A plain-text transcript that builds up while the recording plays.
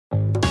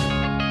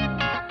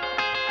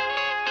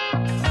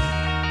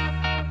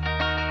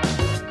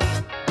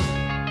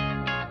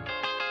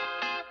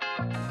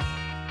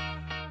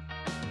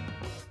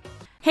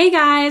Hey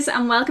guys,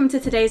 and welcome to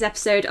today's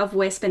episode of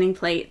We're Spinning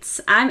Plates.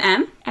 I'm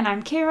Em. And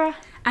I'm Kira.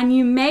 And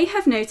you may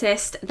have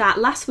noticed that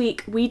last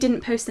week we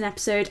didn't post an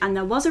episode, and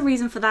there was a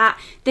reason for that.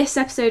 This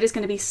episode is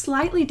going to be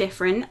slightly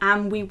different,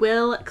 and we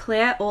will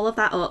clear all of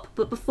that up.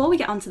 But before we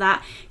get onto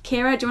that,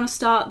 Kira, do you want to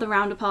start the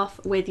roundup off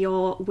with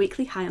your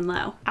weekly high and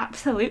low?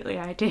 Absolutely,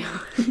 I do.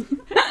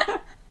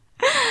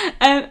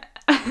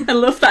 I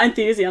love that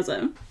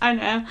enthusiasm. I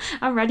know,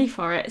 I'm ready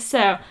for it.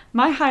 So,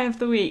 my high of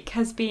the week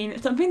has been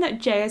something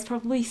that Jay is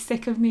probably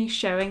sick of me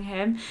showing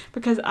him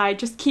because I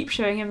just keep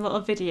showing him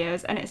little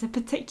videos, and it's a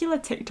particular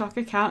TikTok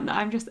account that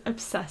I'm just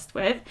obsessed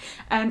with.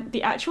 And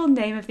the actual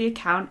name of the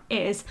account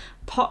is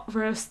Pot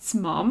Roast's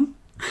Mom,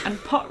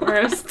 and Pot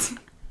Roast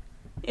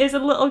is a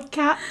little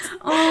cat.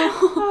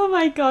 Oh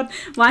my god.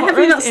 Why Pot have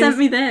you not Roast sent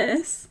me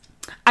this?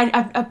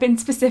 I've been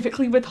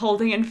specifically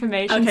withholding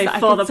information okay, so that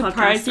for I could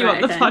surprise you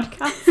on the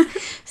podcast.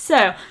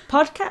 So,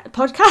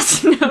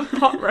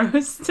 Pot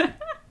Roast.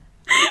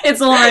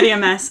 It's already a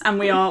mess, and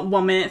we are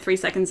 1 minute, 3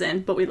 seconds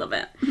in, but we love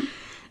it.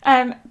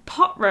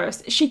 Pot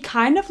Roast, she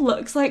kind of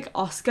looks like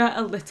Oscar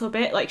a little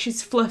bit, like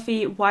she's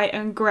fluffy, white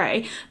and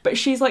grey, but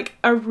she's like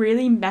a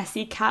really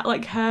messy cat.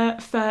 Like her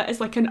fur is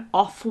like an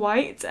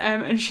off-white,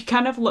 and she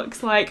kind of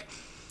looks like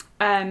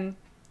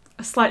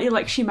slightly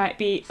like she might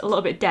be a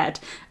little bit dead,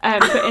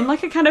 but in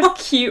like a kind of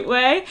cute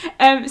way.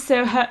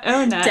 So her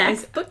owner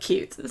is but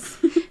cute.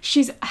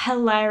 She's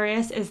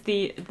hilarious. Is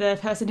the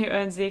person who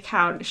owns the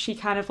account. She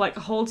kind of like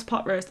holds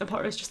Pot Roast, and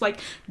Pot Roast just like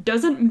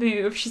doesn't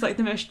move. She's like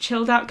the most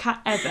chilled out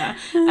cat ever,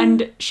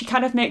 and she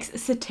kind of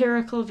makes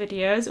satirical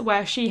videos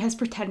where she has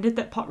pretended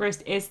that Pot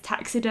Roast is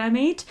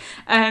taxidermied,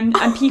 and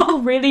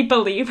people really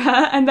believe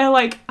her, and they're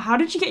like, how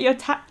did you get your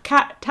cat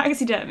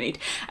taxidermied?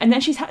 And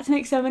then she's had to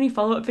make so many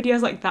follow-up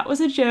videos like, that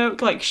was a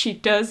joke, like she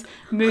does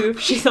move,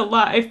 she's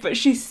alive, but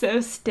she's so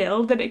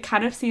still that it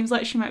kind of seems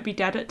like she might be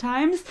dead at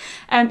times.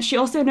 She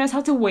also knows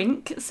how to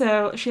wink,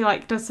 so she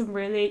like does some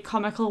really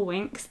comical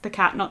winks, the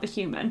cat, not the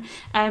human.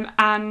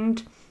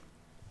 And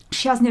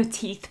she has no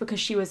teeth because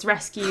she was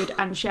rescued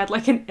and she had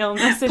like an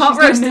illness, so Pot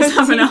Roast is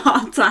having a teeth.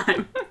 hard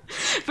time.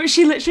 But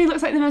she literally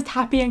looks like the most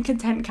happy and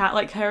content cat.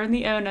 Like her and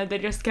the owner, they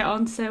just get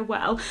on so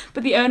well.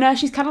 But the owner,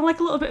 she's kind of like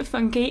a little bit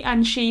funky,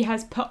 and she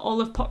has put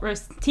all of Pot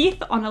Roast's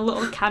teeth on a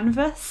little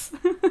canvas.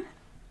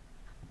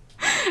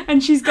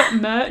 And she's got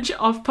merch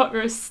of Pot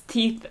Roast's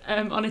teeth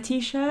on a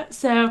t-shirt.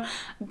 So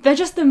they're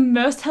just the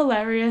most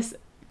hilarious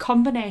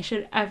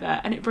combination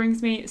ever, and it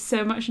brings me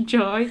so much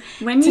joy.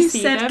 When you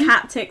said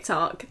cat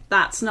TikTok,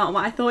 that's not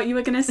what I thought you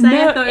were going to say.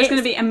 No, I thought it was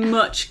going to be a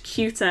much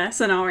cuter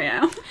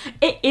scenario.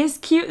 It is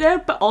cute though,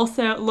 but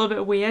also a little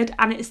bit weird,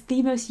 and it's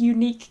the most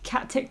unique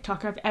cat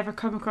TikTok I've ever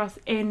come across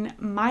in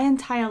my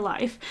entire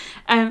life,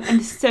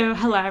 and so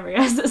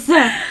hilarious.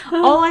 So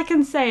all I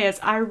can say is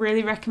I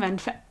really recommend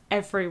for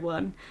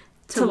everyone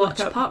to watch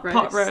look up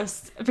Pot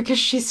Roast because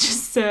she's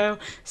just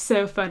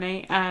so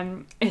funny.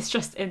 It's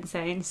just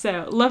insane.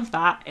 So love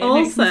that. It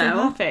also, makes me so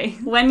happy.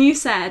 When you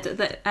said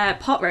that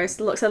Pot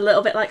Roast looks a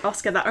little bit like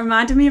Oscar, that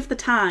reminded me of the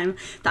time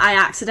that I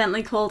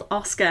accidentally called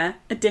Oscar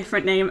a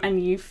different name and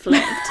you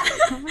flipped.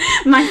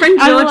 My friend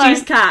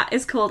Georgie's cat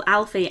is called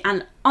Alfie,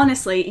 and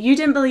honestly, you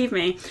didn't believe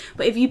me,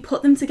 but if you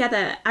put them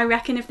together, I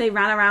reckon if they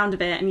ran around a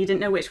bit and you didn't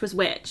know which was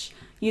which,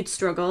 you'd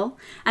struggle.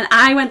 And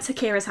I went to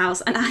Kira's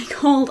house and I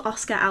called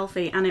Oscar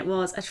Alfie, and it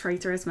was a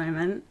traitorous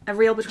moment. A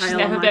real betrayal. She's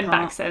never been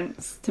back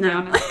since, to be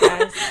honest,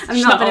 guys.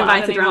 I've not been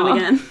invited around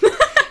again.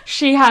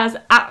 She has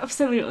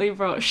absolutely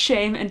brought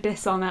shame and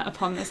dishonour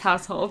upon this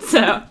household,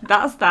 so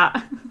that's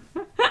that.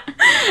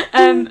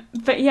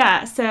 But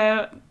yeah,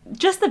 so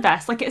just the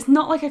best. Like, it's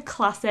not like a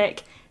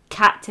classic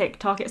cat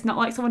TikTok. It's not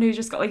like someone who's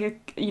just got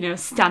like a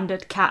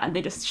standard cat and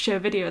they just show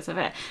videos of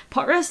it.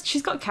 Pot Roast,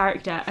 she's got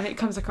character and it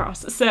comes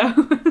across,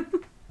 so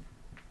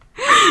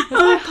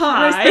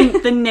Pot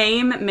Roast, the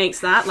name makes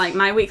that. Like,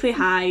 my weekly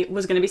high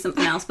was going to be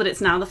something else, but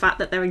it's now the fact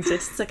that there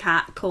exists a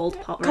cat called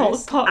Pot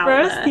Roast.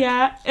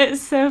 Yeah,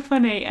 it's so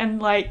funny,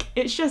 and like,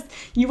 it's just,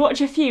 you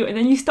watch a few and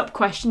then you stop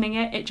questioning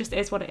it. It just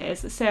is what it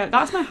is. So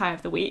that's my high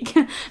of the week.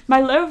 My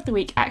low of the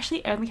week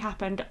actually only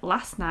happened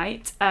last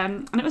night,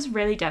 and it was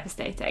really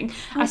devastating.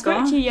 I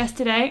spoke to you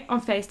yesterday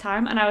on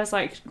FaceTime, and I was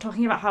like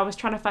talking about how I was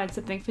trying to find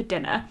something for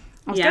dinner.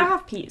 I was going to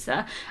have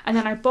pizza, and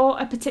then I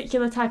bought a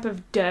particular type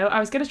of dough.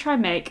 I was going to try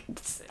and make,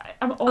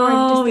 I'm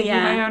already just thinking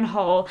my own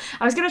hole.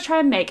 I was going to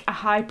try and make a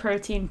high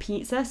protein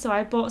pizza, so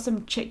I bought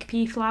some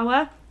chickpea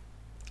flour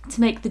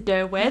to make the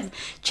dough with.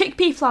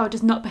 Chickpea flour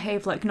does not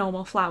behave like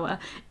normal flour.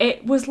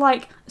 It was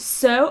like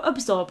so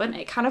absorbent,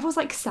 it kind of was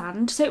like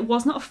sand, so it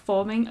was not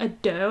forming a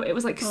dough. It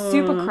was like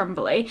super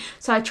crumbly.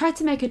 So I tried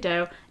to make a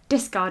dough,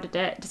 discarded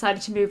it,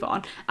 decided to move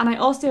on. And I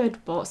also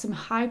had bought some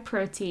high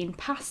protein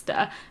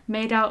pasta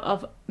made out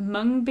of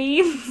mung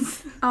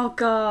beans. Oh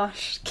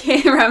gosh,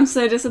 Kira, I'm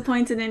so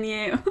disappointed in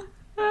you.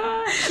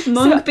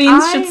 Mung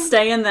beans should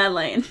stay in their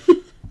lane.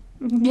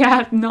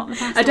 Yeah, not the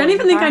pasta I don't one,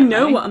 even think I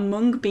know apparently. what a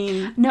mung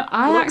bean. No,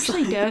 I looks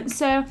actually like. don't.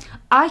 So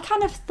I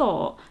kind of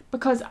thought,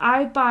 because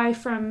I buy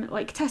from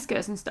like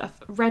Tesco's and stuff,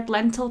 red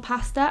lentil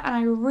pasta, and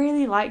I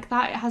really like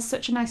that. It has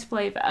such a nice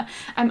flavour.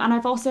 And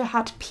I've also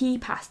had pea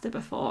pasta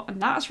before,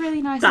 and that's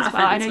really nice That as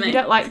well. I offends know me. you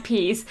don't like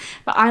peas,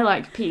 but I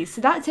like peas.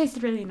 So that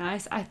tasted really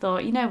nice. I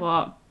thought, you know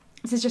what?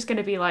 This is just going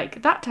to be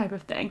like that type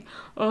of thing.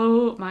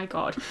 Oh my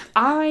god.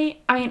 I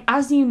mean,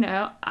 as you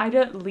know, I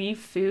don't leave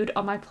food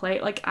on my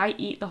plate. Like, I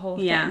eat the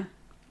whole Yeah. thing.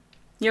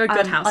 You're a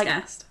good house like,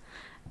 guest.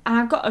 And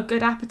I've got a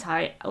good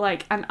appetite,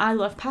 like, and I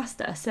love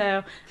pasta.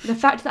 So the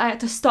fact that I had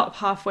to stop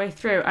halfway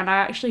through and I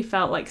actually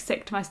felt like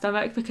sick to my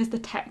stomach because the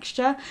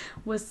texture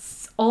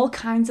was all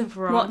kinds of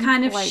wrong. What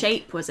kind of like,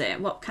 shape was it?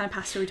 What kind of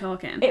pasta are we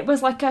talking? It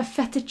was like a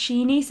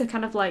fettuccine, so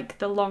kind of like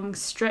the long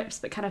strips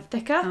but kind of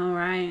thicker. Oh,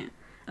 right.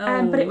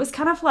 Oh. But it was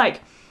kind of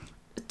like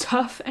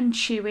tough and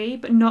chewy,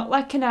 but not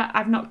like in a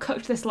I've not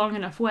cooked this long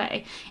enough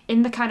way,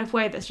 in the kind of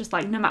way that's just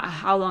like no matter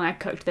how long I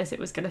cooked this, it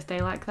was going to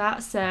stay like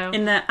that. So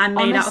in the I'm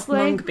made honestly,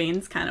 out of mung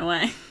beans kind of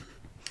way.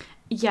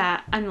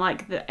 Yeah, and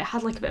like it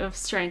had like a bit of a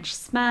strange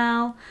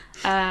smell.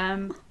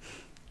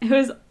 It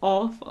was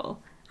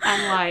awful,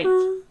 and like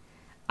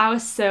I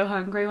was so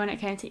hungry when it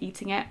came to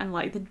eating it, and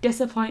like the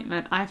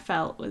disappointment I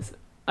felt was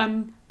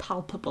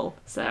unpalpable.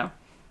 So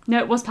no,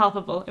 it was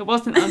palpable. It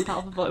wasn't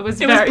unpalpable. It was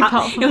very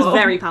palpable. It was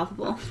very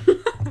palpable.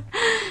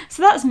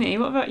 So that's me.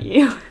 What about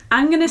you?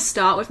 I'm going to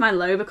start with my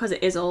low because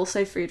it is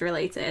also food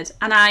related.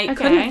 And I Okay.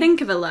 couldn't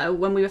think of a low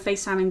when we were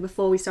FaceTiming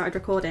before we started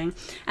recording.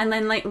 And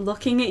then like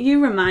looking at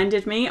you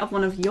reminded me of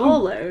one of your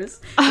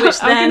lows, which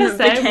then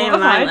became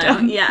my low.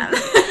 Yeah.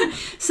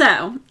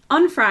 So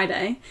on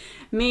Friday,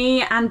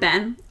 me and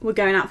Ben were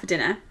going out for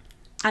dinner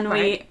and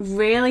Right. we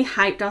really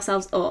hyped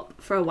ourselves up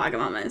for a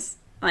Wagamama's.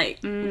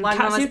 Like, katsu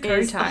Wagamama's curry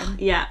is, time.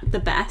 yeah, the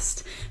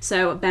best.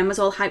 So Ben was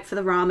all hyped for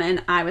the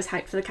ramen. I was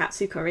hyped for the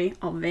katsu curry,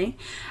 obvi.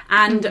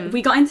 And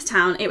we got into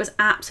town. It was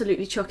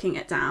absolutely chucking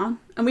it down.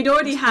 And we'd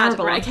already had...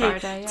 terrible Right, on okay,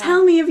 Friday, yeah.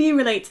 tell me if you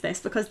relate to this,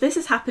 because this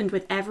has happened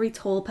with every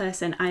tall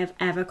person I have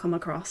ever come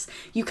across.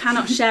 You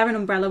cannot share an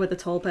umbrella with a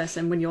tall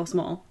person when you're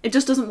small. It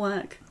just doesn't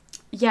work.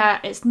 Yeah,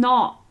 it's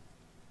not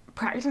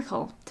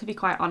practical, to be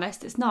quite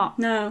honest. It's not.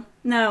 No.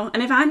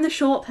 And if I'm the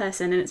short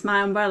person and it's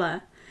my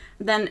umbrella...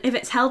 then if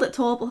it's held at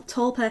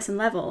tall person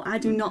level, I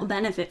do not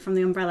benefit from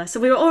the umbrella. So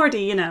we were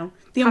already, you know,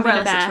 the Having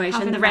umbrella a mare, situation,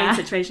 having the a rain mare.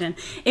 situation.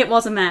 It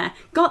was a mare.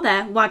 Got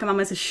there,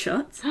 Wagamama's is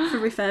shut for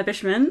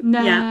refurbishment.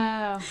 No.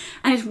 Yeah.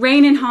 And it's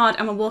raining hard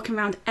and we're walking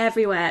around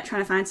everywhere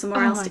trying to find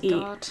somewhere Oh else my to eat.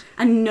 God.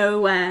 And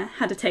nowhere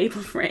had a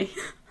table free.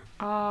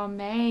 Oh,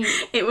 mate.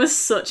 It was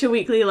such a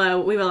weekly low.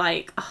 We were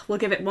like, oh, we'll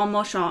give it one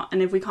more shot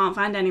and if we can't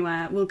find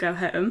anywhere, we'll go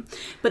home.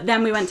 But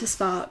then we went to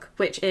Spark,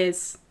 which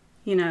is...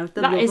 you know, the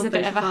That love is of a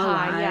bit both of a our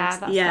high, lives. yeah,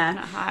 that's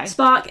definite high.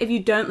 Spark, if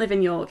you don't live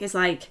in York, is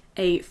like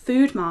a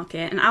food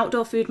market, an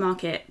outdoor food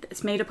market.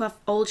 It's made up of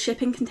old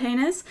shipping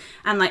containers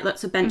and like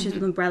lots of benches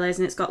with umbrellas,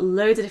 and it's got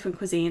loads of different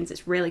cuisines.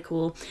 It's really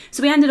cool.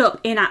 So we ended up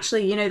in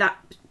actually, you know, that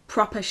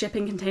proper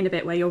shipping container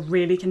bit where you're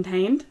really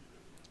contained.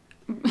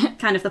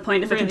 Kind of the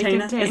point of a Really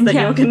container is contained, that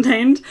yeah. you're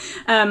contained.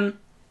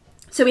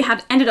 So we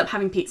ended up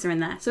having pizza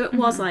in there. So it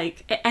was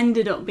like, it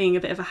ended up being a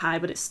bit of a high,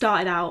 but it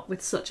started out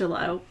with such a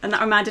low. And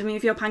that reminded me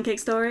of your pancake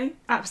story.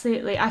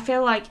 Absolutely. I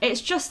feel like it's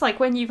just like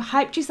when you've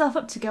hyped yourself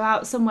up to go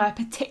out somewhere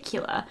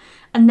particular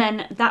and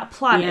then that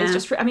plan is Yeah.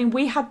 just... I mean,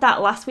 we had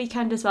that last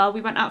weekend as well.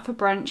 We went out for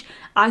brunch.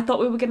 I thought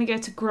we were going to go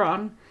to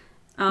Gron.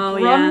 Oh,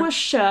 Gron yeah. was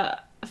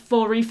shut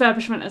for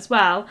refurbishment as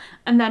well,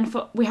 and then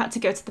we had to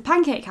go to the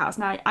Pancake House.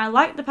 Now, I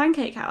like the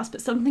Pancake House, but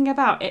something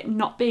about it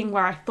not being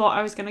where I thought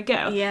I was going to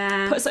go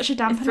Yeah. put such a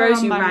dampener throws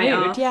on you my right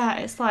mood. off. Yeah,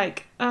 it's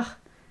like, ugh,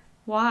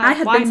 why? I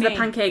had Why been to me?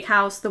 the Pancake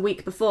House the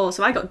week before,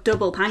 so I got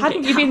double Pancake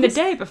Hadn't you been the House.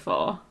 day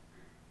before?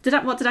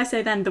 What did I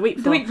say then? The week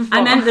before? The week before.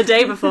 I meant the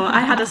day before.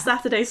 I had a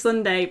Saturday,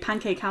 Sunday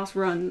Pancake House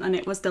run, and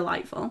it was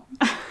delightful.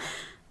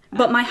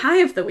 But my high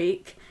of the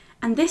week,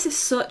 and this is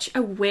such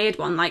a weird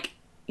one, like,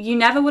 you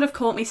never would have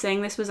caught me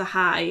saying this was a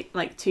high,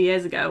 like, 2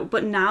 years ago,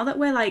 but now that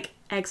we're, like,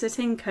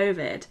 exiting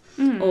COVID,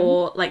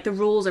 or, like, the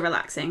rules are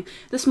relaxing,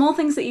 the small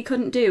things that you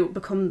couldn't do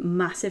become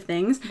massive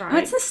things. I went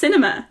Right. to the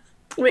cinema,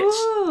 which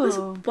was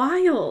Ooh.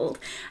 wild.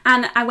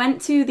 And I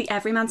went to the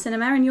Everyman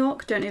Cinema in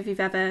York. Don't know if you've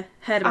ever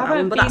heard about I that one,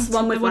 haven't but been that's to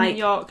one the with, one like... in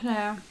York,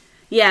 no.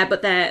 Yeah,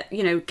 but they're,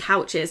 you know,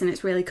 couches and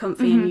it's really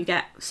comfy and you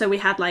get... So we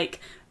had, like,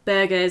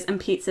 burgers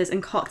and pizzas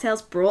and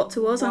cocktails brought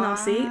to us on our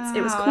seats.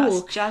 It was Wow,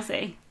 cool. That's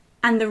jazzy.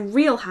 And the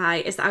real high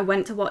is that I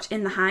went to watch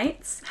In the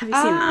Heights. Have you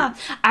seen that?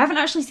 I haven't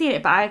actually seen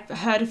it, but I've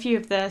heard a few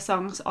of the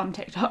songs on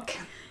TikTok.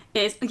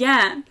 It's,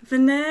 yeah,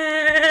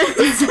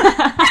 Vanessa.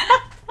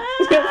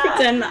 Don't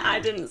pretend that I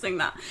didn't sing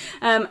that.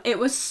 It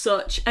was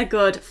such a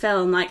good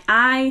film. Like,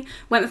 I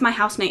went with my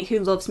housemate who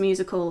loves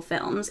musical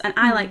films, and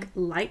I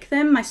like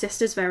them. My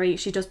sister's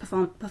she does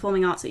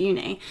performing arts at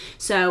uni,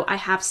 so I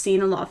have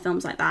seen a lot of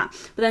films like that,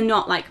 but they're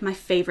not like my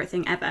favourite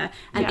thing ever.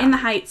 And In the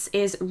Heights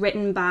is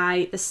written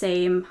by the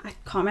same, I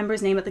can't remember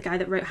his name, but the guy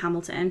that wrote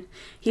Hamilton.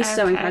 He's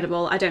so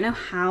incredible. I don't know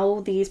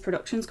how these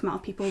productions come out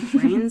of people's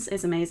brains.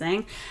 It's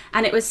amazing.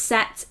 And it was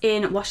set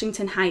in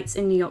Washington Heights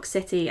in New York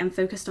City and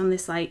focused on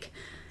this like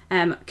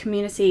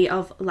community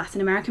of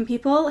Latin American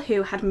people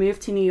who had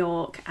moved to New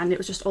York, and it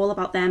was just all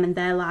about them and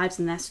their lives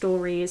and their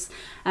stories,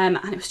 and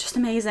it was just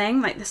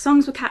amazing. Like, the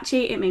songs were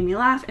catchy, it made me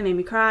laugh, it made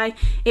me cry.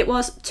 It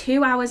was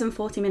 2 hours and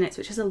 40 minutes,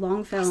 which is a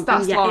long film,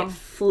 That's and yet long. It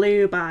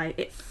flew by.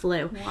 It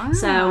flew. Wow.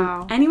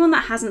 So anyone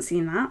that hasn't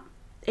seen that,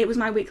 it was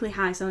my weekly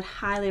high, so I'd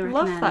highly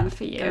recommend Love that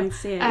for you. going to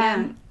see it.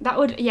 That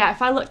would,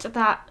 if I looked at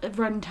that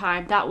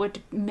runtime, that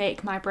would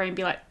make my brain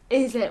be like,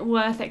 is it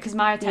worth it? Because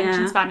my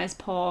attention span is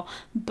poor,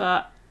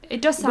 but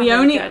it does sound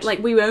really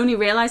good. We only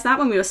realised that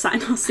when we were sat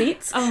in our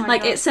seats. Oh my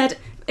God.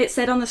 It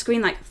said on the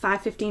screen like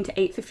 5:15 to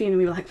 8:15, and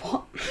we were like,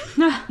 what?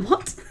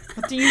 What?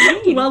 What do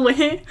you mean? Well, we're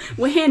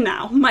here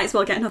now. Might as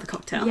well get another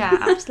cocktail. Yeah,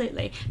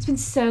 absolutely. It's been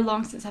so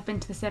long since I've been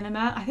to the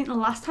cinema. I think the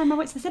last time I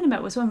went to the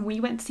cinema was when we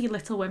went to see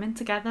Little Women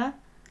together.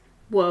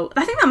 Whoa,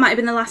 I think that might have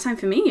been the last time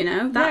for me, you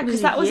know?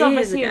 Because that was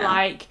obviously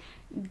like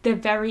the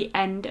very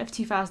end of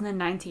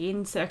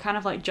 2019, so kind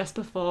of like just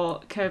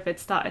before COVID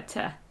started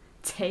to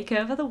take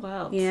over the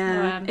world.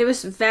 Yeah, it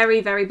was very,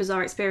 very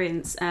bizarre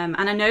experience. And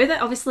I know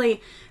that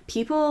obviously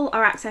people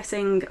are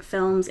accessing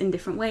films in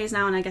different ways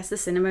now, and I guess the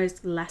cinema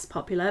is less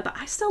popular, but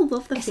I still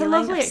love the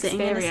feeling of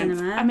sitting in the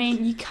cinema. I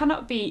mean, you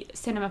cannot beat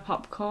cinema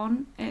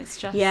popcorn. It's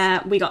just...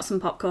 Yeah, we got some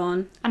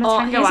popcorn. And a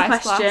Tango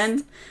Ice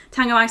Blast.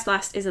 Tango Ice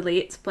Blast is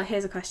elite, but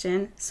here's a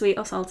question. Sweet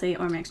or salty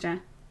or a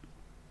mixture?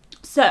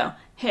 So,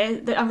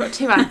 I've got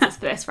two answers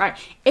for this, right?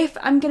 If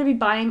I'm going to be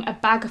buying a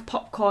bag of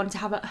popcorn to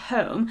have at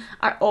home,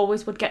 I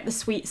always would get the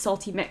sweet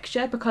salty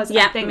mixture, because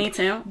I think me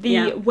too.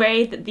 The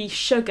way that the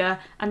sugar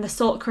and the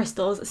salt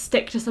crystals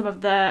stick to some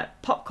of the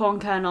popcorn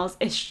kernels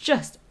is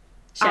just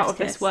out of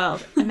this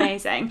world.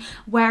 Amazing.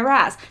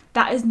 Whereas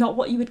that is not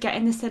what you would get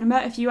in the cinema.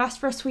 If you asked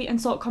for a sweet and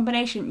salt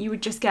combination, you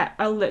would just get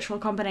a literal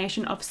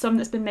combination of some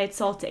that's been made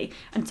salty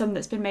and some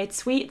that's been made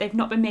sweet. They've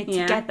not been made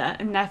together,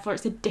 and therefore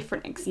it's a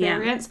different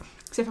experience.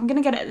 So if I'm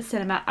going to get it at the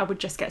cinema, I would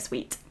just get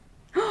sweet.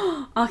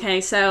 Okay,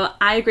 so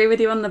I agree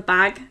with you on the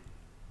bag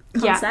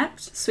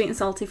concept. Sweet and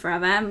salty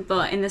forever,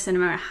 but in the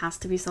cinema it has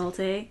to be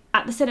salty.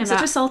 At the cinema... I'm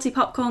such a salty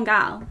popcorn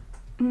gal.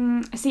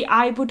 See,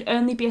 I would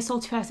only be a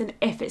salty person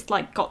if it's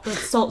like got the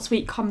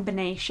salt-sweet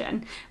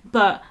combination.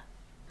 But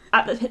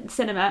at the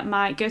cinema,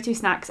 my go-to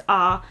snacks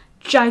are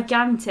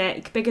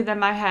gigantic, bigger than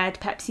my head,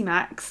 Pepsi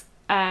Max.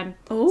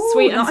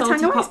 Sweet and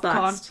salty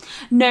popcorn.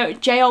 No,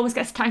 Jay always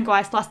gets a Tango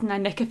Ice Blast and I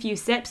nick a few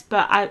sips,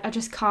 but I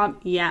just can't.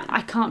 Yeah,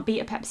 I can't beat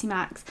a Pepsi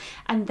Max.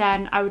 And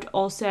then I would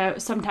also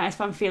sometimes,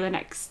 if I'm feeling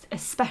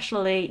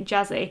especially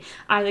jazzy,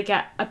 either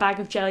get a bag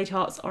of Jelly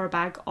Tots or a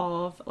bag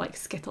of like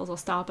Skittles or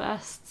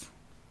Starbursts.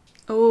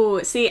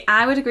 Oh, see,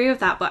 I would agree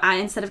with that, but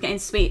instead of getting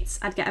sweets,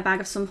 I'd get a bag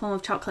of some form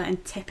of chocolate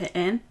and tip it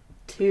in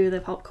to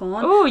the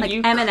popcorn. Oh, like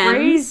you M&Ms.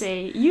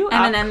 Crazy. You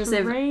M&Ms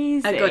are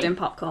crazy. are good in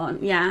popcorn.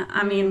 Yeah,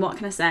 I mean, what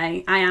can I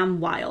say? I am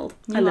wild.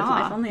 I live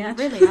life on the edge.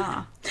 You really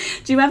are.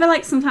 Do you ever,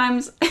 like,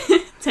 sometimes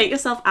take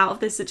yourself out of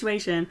this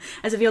situation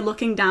as if you're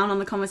looking down on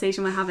the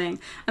conversation we're having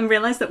and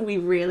realise that we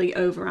really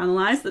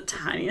overanalyze the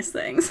tiniest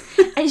things?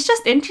 It's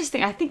just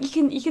interesting. I think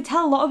you can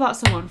tell a lot about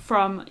someone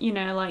from, you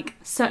know, like,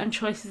 certain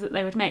choices that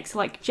they would make. So,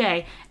 like,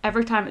 Jay,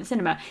 every time at the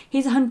cinema,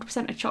 he's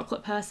 100% a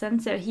chocolate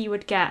person, so he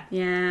would get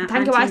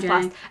Tango Ice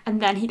Blast,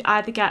 and then he'd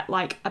either get,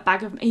 like,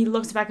 he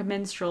loves a bag of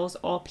Minstrels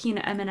or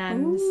peanut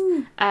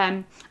M&Ms.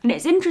 And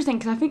it's interesting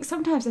because I think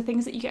sometimes the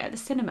things that you get at the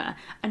cinema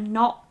are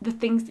not the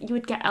things that you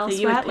would get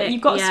elsewhere. Like,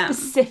 you've got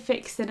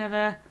specific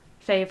cinema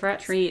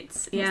favourites.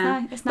 Treats, It's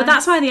nice. But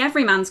that's why the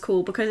everyman's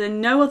cool, because in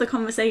no other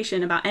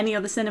conversation about any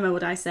other cinema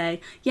would I say,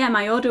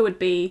 my order would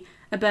be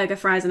a burger,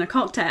 fries and a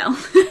cocktail.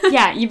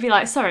 Yeah, you'd be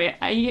like, sorry,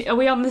 are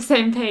we on the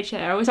same page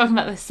here? Are we talking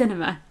about the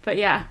cinema? But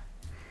yeah.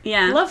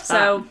 Love that.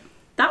 So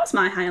that was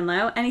my high and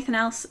low. Anything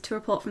else to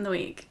report from the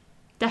week?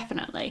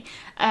 Definitely.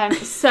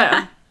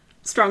 So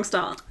strong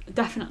start.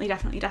 Definitely.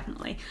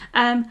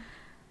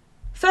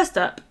 First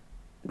up,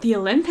 the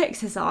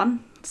Olympics is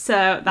on,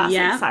 so that's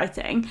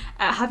exciting.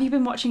 Have you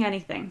been watching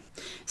anything?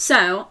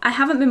 So I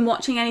haven't been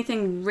watching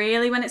anything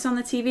really when it's on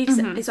the TV, because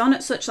it's on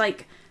at such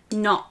like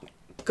not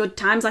good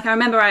times. Like, I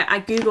remember I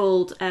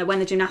googled when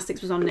the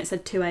gymnastics was on and it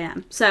said 2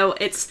 a.m. So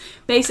it's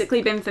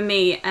basically been for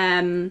me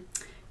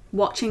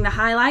watching the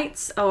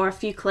highlights or a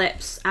few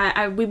clips.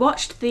 We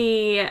watched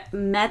the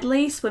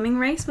medley swimming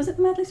race. Was it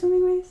the medley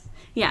swimming race?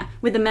 Yeah,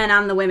 with the men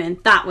and the women.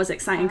 That was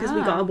exciting because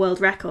we got a world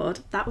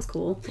record. That was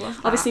cool.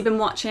 Obviously been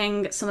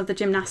watching some of the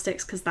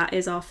gymnastics because that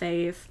is our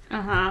fave.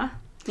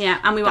 Yeah,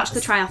 and we watched the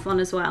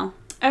triathlon as well.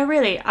 Oh,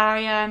 really?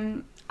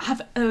 I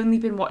have only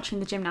been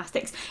watching the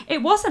gymnastics.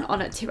 It wasn't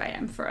on at 2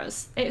 a.m. for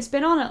us. It's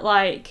been on at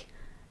like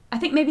I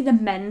think maybe the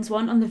men's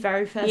one on the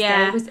very first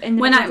day was in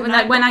the when middle of the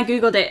night. when I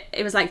googled it,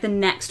 it was like the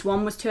next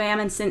one was 2 a.m.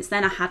 and since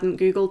then I hadn't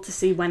googled to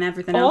see when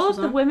everything else was All of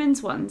the on.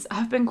 women's ones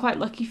have been quite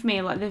lucky for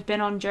me. Like, they've been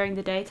on during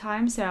the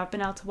daytime, so I've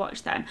been able to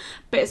watch them.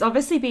 But it's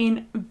obviously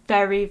been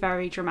very,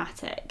 very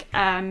dramatic.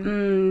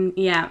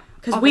 Yeah,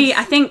 because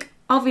I think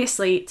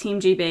obviously Team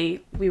GB,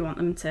 we want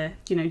them to,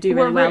 do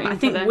really well. But I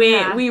think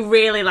we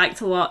really like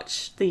to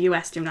watch the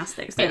US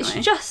gymnastics, don't we?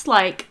 It's just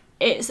like,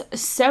 it's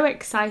so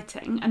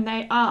exciting, and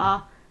they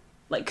are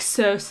like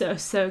so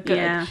good.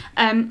 Yeah.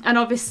 And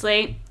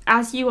obviously,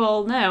 as you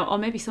all know, or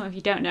maybe some of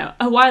you don't know,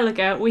 a while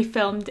ago we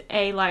filmed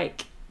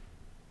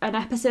an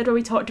episode where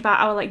we talked about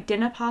our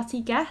dinner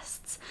party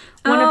guests.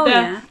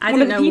 I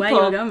didn't know where you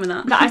were going with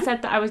that. That I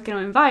said that I was going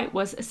to invite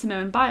was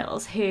Simone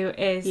Biles, who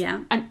is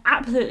an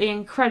absolutely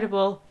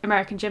incredible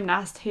American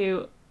gymnast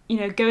who,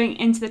 going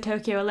into the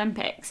Tokyo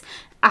Olympics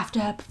after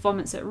her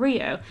performance at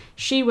Rio,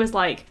 she was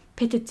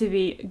pitted to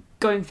be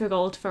going for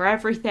gold for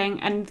everything,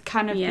 and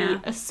kind of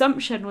the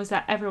assumption was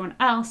that everyone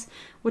else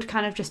would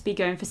kind of just be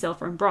going for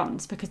silver and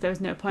bronze because there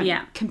was no point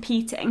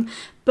competing.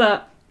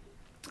 But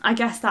I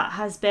guess that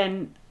has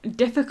been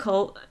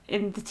difficult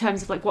in the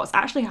terms of what's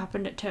actually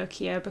happened at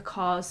Tokyo,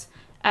 because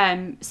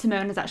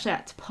Simone has actually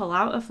had to pull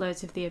out of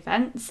loads of the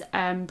events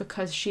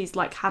because she's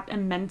had a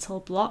mental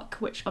block,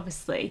 which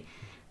obviously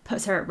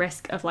puts her at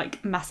risk of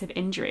massive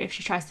injury if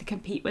she tries to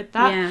compete with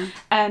that.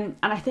 And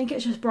I think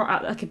it's just brought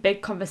out a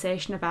big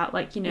conversation about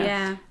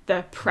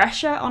the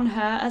pressure on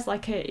her as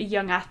a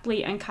young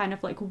athlete, and kind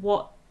of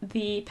what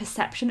the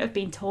perception of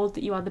being told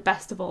that you are the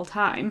best of all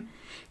time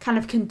kind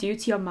of can do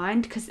to your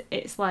mind, because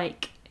it's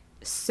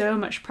so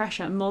much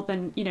pressure, more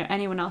than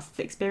anyone else is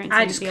experiencing.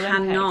 I just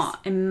cannot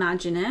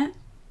imagine it.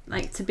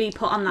 To be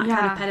put on that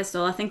kind of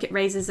pedestal. I think it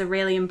raises a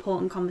really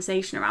important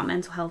conversation around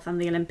mental health and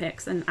the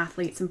Olympics and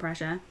athletes and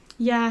pressure.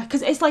 Yeah,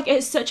 because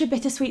it's such a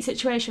bittersweet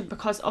situation,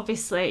 because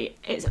obviously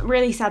it's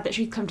really sad that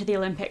she'd come to the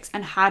Olympics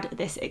and had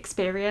this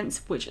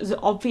experience, which is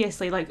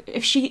obviously,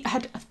 if she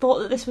had thought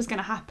that this was going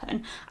to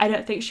happen, I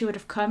don't think she would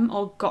have come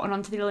or gotten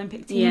onto the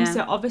Olympic team. Yeah.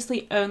 So it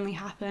obviously only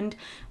happened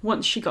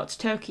once she got to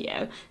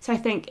Tokyo. So I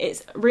think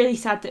it's really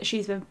sad that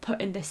she's been put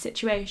in this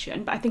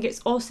situation, but I think it's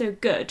also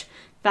good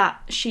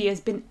that she has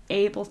been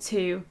able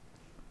to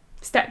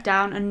step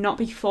down and not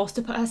be forced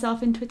to put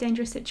herself into a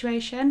dangerous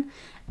situation.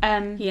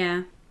 And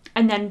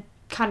then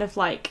kind of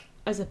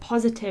as a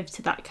positive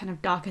to that kind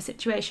of darker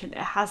situation, it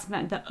has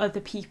meant that other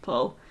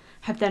people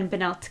have then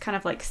been able to kind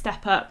of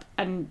step up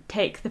and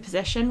take the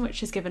position, which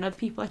has given other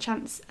people a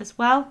chance as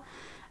well.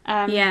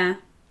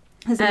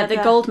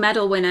 The gold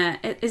medal winner,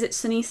 is it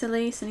Sunisa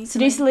Lee?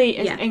 Sunisa Lee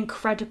is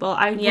incredible.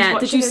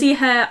 Did you see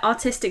her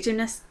artistic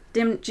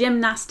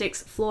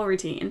gymnastics floor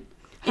routine?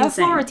 Her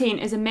floor routine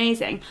is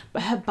amazing,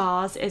 but her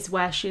bars is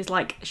where she's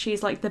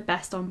the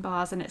best on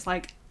bars, and it's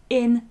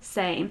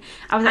insane.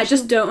 I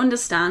just don't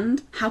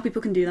understand how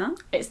people can do that.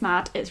 It's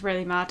mad. It's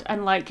really mad.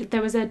 And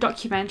there was a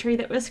documentary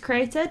that was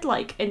created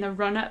in the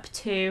run up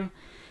to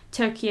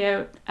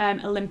Tokyo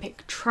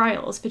Olympic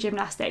trials for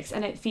gymnastics,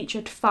 and it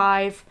featured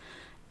 5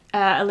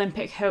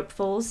 Olympic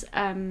hopefuls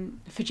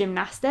for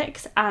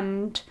gymnastics,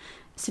 and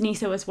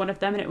Sunisa was one of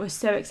them, and it was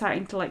so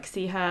exciting to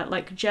see her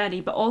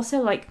journey, but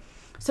also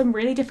some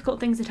really difficult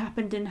things had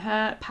happened in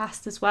her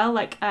past as well.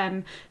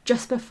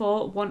 Just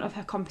before one of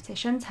her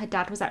competitions, her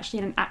dad was actually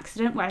in an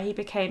accident where he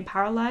became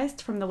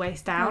paralysed from the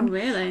waist down. Oh,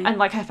 really? And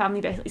her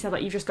family basically said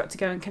you've just got to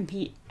go and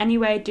compete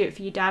anyway, do it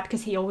for your dad,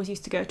 because he always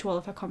used to go to all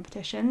of her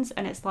competitions,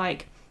 and it's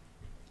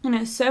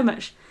so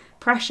much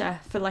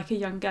pressure for a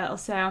young girl.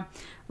 So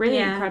really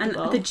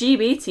incredible. And the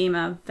GB team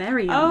are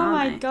very young,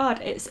 aren't they?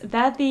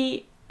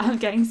 God, I'm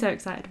getting so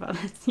excited about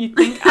this. You'd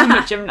think I'm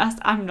a gymnast.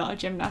 I'm not a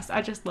gymnast.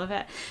 I just love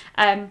it.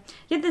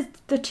 There's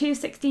the 2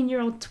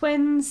 16-year-old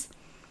twins.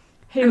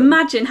 Who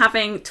imagine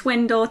having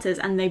twin daughters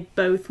and they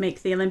both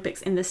make the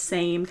Olympics in the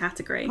same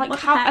category.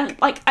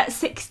 At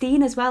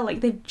 16 as well.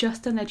 They've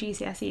just done their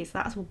GCSEs.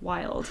 That's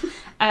wild.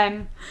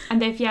 And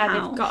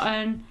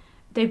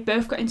they've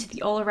both got into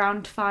the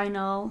all-around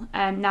final.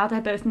 Now they're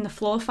both in the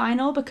floor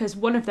final, because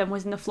one of them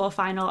was in the floor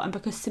final, and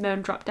because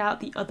Simone dropped out,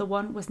 the other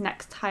one was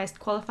next highest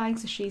qualifying,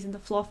 so she's in the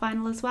floor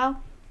final as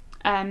well,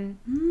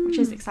 which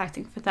is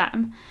exciting for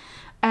them.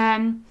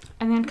 And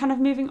then kind of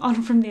moving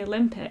on from the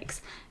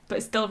Olympics,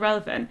 but still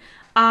relevant,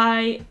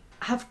 I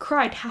have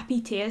cried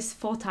happy tears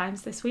 4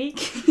 times this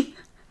week.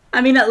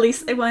 I mean, at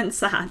least they weren't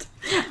sad.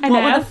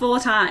 What were the 4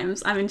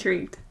 times? I'm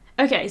intrigued.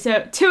 Okay,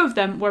 so 2 of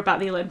them were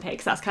about the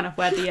Olympics. That's kind of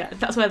where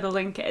the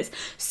link is.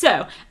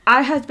 So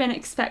I had been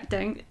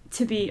expecting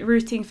to be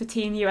rooting for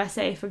Team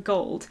USA for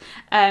gold,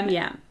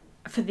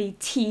 for the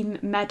team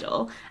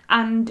medal,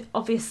 and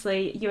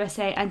obviously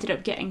USA ended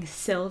up getting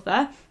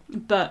silver,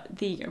 but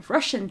the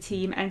Russian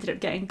team ended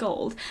up getting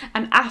gold.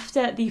 And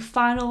after the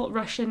final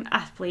Russian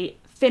athlete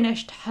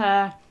finished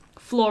her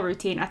floor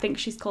routine, I think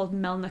she's called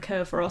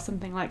Melnikova or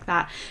something like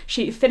that,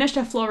 she finished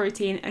her floor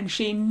routine and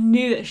she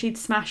knew that she'd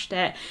smashed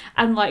it,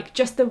 and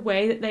just the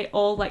way that they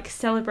all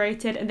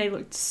celebrated, and they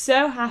looked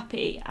so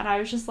happy, and I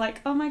was just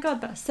oh my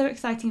god, that's so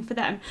exciting for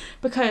them,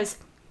 because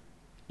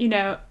you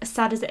know, as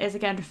sad as it is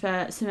again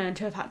for Simone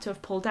to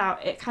have pulled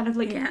out, it kind of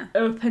like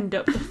opened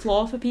up the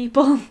floor for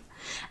people.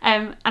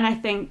 And I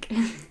think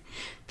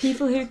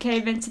people who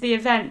came into the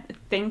event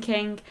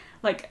thinking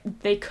like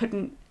they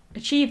couldn't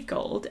achieve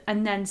gold,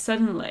 and then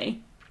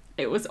suddenly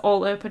it was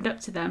all opened up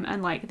to them,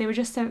 and like they were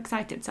just so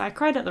excited. So I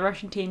cried at the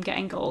Russian team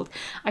getting gold.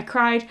 I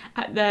cried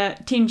at the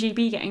Team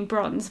GB getting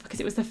bronze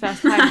because it was the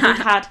first time we'd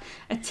had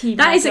a team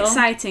That is medal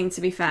exciting, to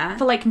be fair.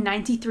 for like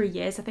 93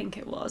 years, I think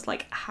it was.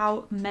 Like,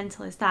 how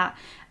mental is that?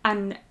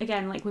 And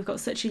again, like, we've got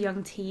such a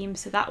young team,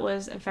 so that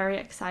was very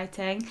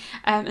exciting.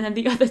 And then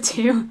the other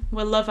two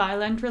were Love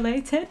Island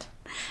related.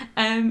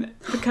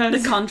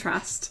 Because the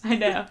contrast. I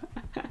know.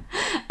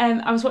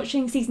 I was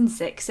watching season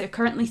 6, so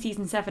currently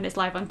season 7 is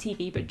live on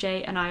TV, but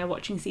Jay and I are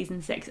watching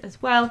season 6 as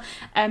well.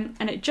 And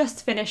it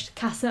just finished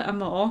Casa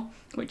Amor,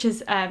 which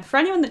is, for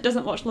anyone that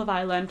doesn't watch Love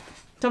Island,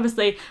 it's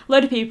obviously a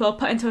load of people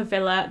put into a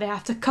villa, they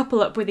have to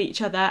couple up with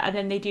each other, and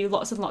then they do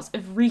lots and lots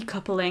of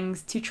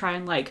recouplings to try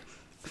and like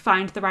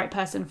find the right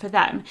person for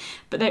them.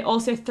 But they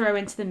also throw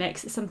into the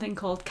mix something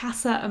called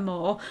Casa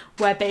Amor,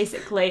 where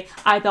basically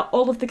either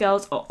all of the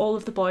girls or all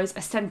of the boys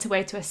are sent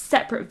away to a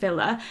separate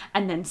villa,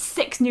 and then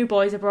 6 new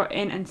boys are brought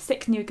in and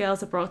 6 new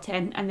girls are brought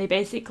in, and they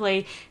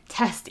basically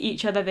test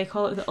each other. They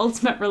call it the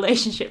ultimate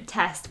relationship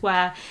test,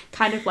 where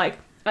kind of like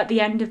at the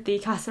end of the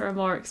Casa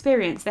Amor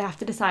experience they have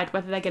to decide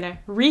whether they're going to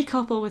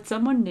recouple with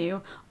someone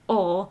new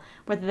or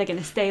whether they're going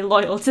to stay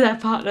loyal to their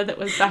partner that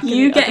was back in the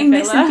You other getting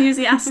this villa.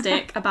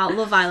 enthusiastic about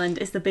Love Island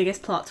is the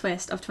biggest plot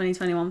twist of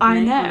 2021 for I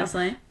me, know.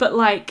 honestly. But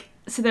like,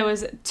 so there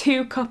was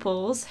 2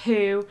 couples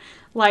who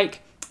like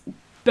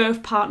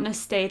both partners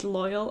stayed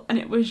loyal, and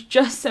it was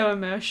just so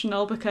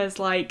emotional because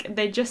like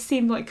they just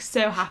seemed like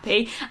so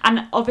happy.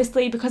 And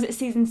obviously because it's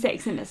season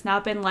 6 and it's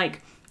now been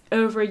like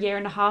over a year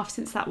and a half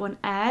since that one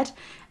aired,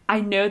 I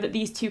know that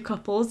these 2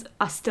 couples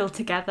are still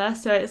together,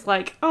 so it's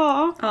like,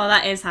 oh,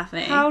 that is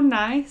happy. how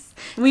nice.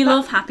 We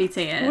love happy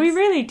tears. We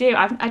really do.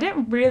 I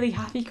don't really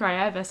happy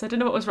cry ever, so I don't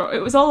know what was wrong. It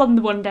was all on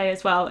the one day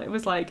as well. It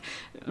was like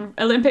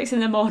Olympics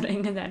in the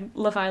morning and then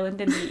Love Island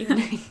in the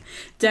evening.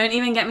 Don't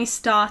even get me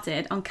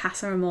started on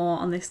Casa Amor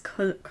on this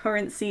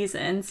current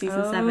season 7.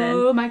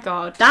 Oh my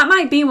god. That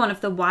might be one of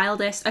the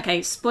wildest.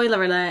 Okay,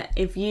 spoiler alert,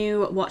 if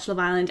you watch Love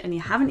Island and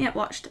you haven't yet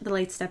watched the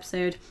latest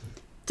episode,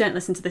 don't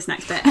listen to this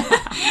next bit.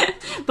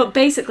 But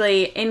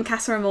basically, in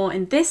Casa Amor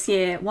in this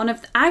year, one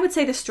of, I would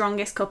say, the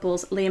strongest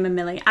couples, Liam and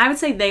Millie, I would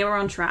say they were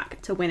on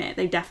track to win it.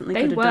 They definitely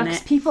could have done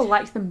it. People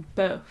liked them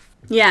both.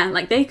 Yeah,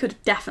 like they could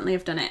definitely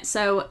have done it.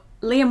 So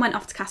Liam went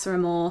off to Casa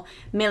Amor,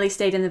 Millie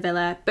stayed in the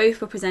villa.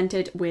 Both were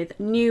presented with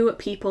new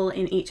people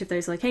in each of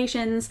those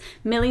locations.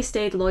 Millie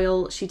stayed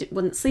loyal. She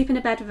wouldn't sleep in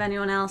a bed with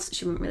anyone else.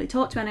 She wouldn't really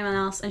talk to anyone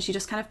else. And she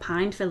just kind of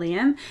pined for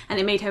Liam. And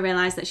it made her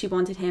realise that she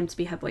wanted him to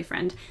be her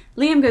boyfriend.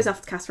 Liam goes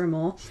off to Casa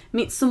Amor,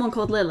 meets someone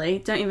called Lily.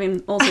 Don't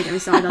even also get me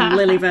started on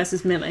Lily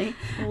versus Millie.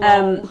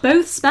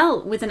 Both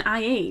spelt with an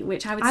IE,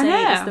 which I would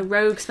say is the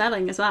rogue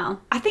spelling as well.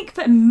 I think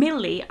for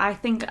Millie, I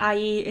think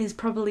IE is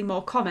probably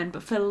more common,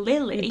 but for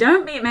Lily... You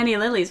don't meet many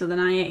Lilies with an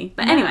IE.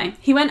 But anyway,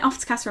 he went off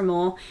to Casa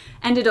Amor,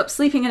 ended up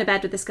sleeping in a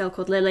bed with this girl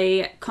called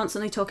Lily,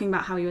 constantly talking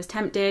about how he was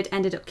tempted,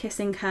 ended up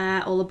kissing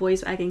her, all the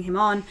boys were egging him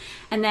on.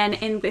 And then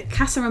in the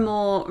Casa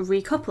Amor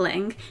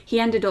recoupling, he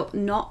ended up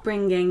not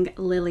bringing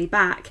Lily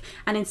back,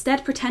 and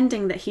instead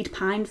pretending that he'd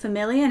pined for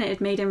Millie and it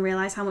had made him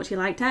realise how much he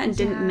liked her and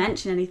didn't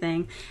mention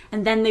anything.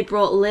 And then they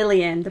brought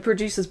Lily in, the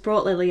producers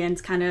brought Lily in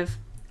to kind of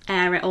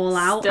air it all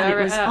out. Stir and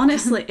it was, it up.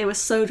 honestly, it was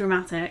so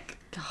dramatic.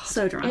 God,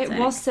 so dramatic. It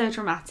was so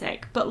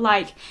dramatic, but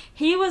like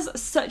he was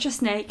such a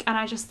snake, and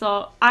I just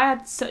thought I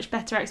had such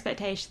better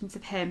expectations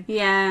of him.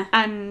 Yeah,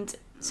 and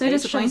so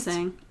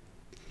disappointing.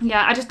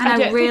 I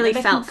don't really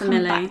think that they felt can for come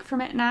Millie. back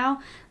from it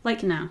now.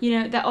 Like, No. you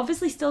know, they're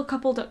obviously still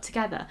coupled up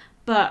together,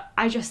 but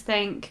I just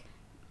think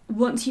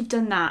once you've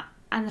done that,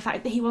 and the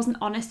fact that he wasn't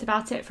honest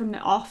about it from the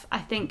off, I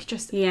think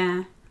just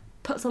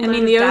puts a load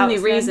of the doubts only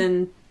in.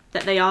 reason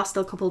that they are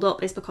still coupled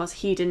up is because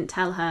he didn't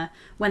tell her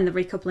when the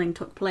recoupling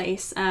took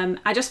place.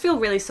 I just feel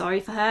really sorry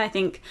for her. I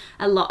think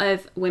a lot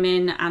of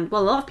women and,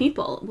 well, a lot of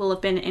people will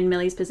have been in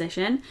Millie's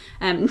position,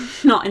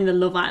 not in the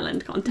Love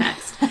Island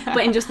context,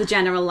 but in just the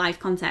general life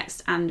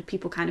context, and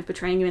people kind of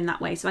portraying you in that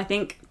way. So I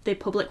think the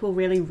public will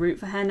really root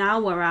for her now,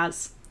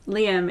 whereas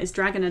Liam is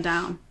dragging her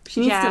down.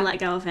 She needs to let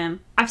go of him.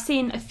 I've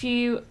seen a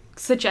few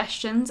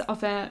suggestions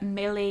of a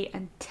Millie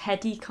and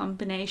Teddy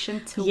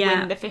combination to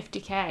win the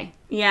 50k.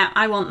 Yeah,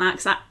 I want that,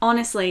 because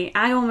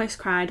I almost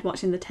cried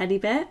watching the Teddy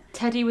bit.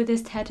 Teddy with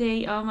his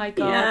Teddy, oh my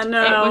god. Yeah,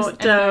 no, it was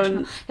don't.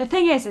 emotional. The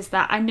thing is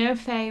that I know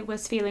Faye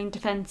was feeling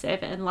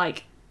defensive and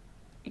like,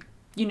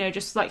 you know,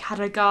 just like had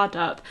her guard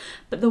up,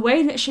 but the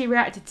way that she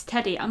reacted to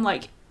Teddy, I'm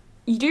like,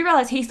 you do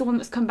realise he's the one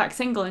that's come back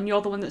single and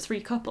you're the one that's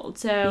recoupled.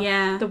 So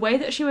the way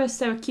that she was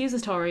so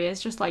accusatory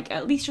is just like,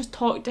 at least just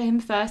talk to him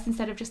first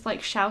instead of just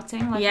like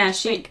shouting. Like, yeah,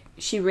 she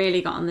she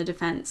really got on the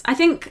defense. I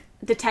think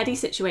the Teddy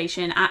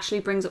situation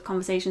actually brings up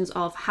conversations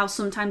of how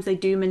sometimes they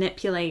do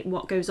manipulate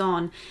what goes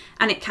on,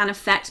 and it can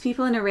affect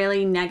people in a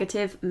really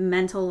negative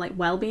mental like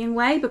well-being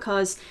way,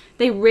 because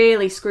they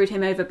really screwed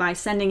him over by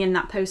sending in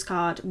that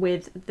postcard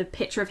with the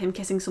picture of him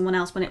kissing someone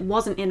else when it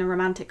wasn't in a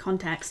romantic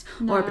context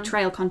or a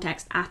betrayal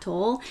context at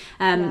all.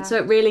 So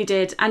it really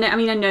did. And I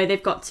mean, I know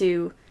they've got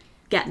to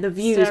get the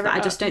views, but I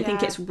just don't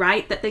think it's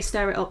right that they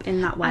stir it up in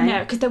that way. I know,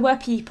 because there were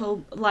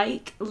people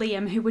like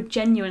Liam who were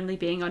genuinely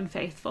being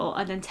unfaithful,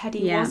 and then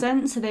Teddy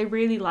wasn't, so they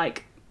really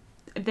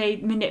they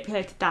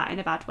manipulated that in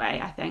a bad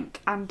way, I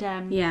think. And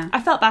I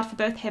felt bad for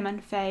both him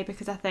and Faye,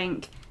 because I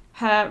think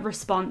her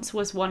response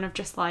was one of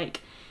just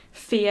like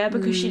fear,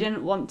 because she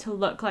didn't want to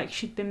look like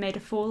she'd been made a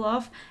fool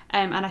of,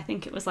 and I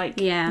think it was like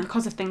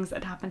because of things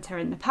that had happened to her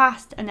in the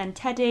past, and then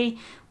Teddy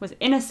was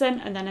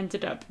innocent and then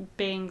ended up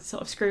being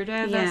sort of screwed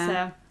over.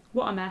 So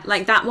what a mess.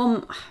 Like, that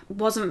one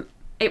wasn't...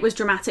 It was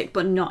dramatic,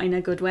 but not in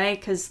a good way,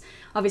 because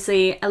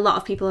obviously a lot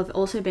of people have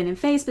also been in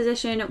Faye's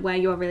position where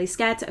you're really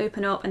scared to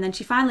open up, and then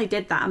she finally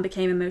did that and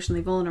became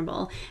emotionally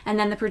vulnerable, and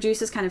then the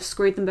producers kind of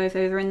screwed them both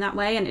over in that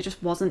way, and it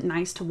just wasn't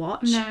nice to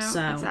watch. No,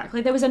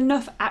 exactly. There was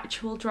enough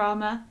actual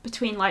drama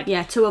between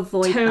to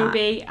avoid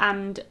Toby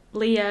and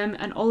Liam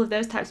and all of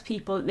those types of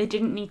people. They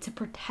didn't need to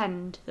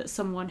pretend that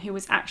someone who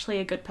was actually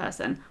a good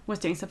person was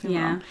doing something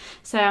wrong.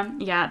 So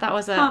that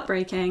was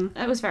heartbreaking.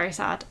 It was very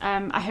sad.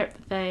 I hope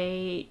that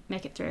they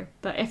make it through,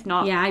 but if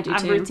not, I do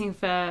I'm too. rooting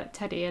for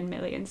Teddy and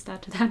Millie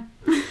instead then.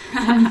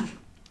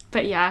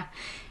 But yeah,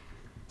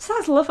 so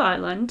that's Love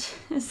Island.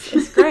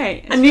 It's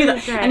great. I knew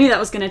that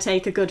was going to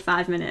take a good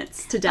 5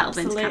 minutes to delve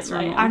into Casa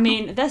Amor. I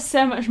mean, there's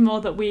so much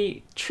more that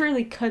we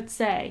truly could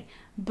say,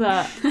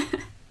 but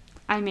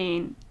I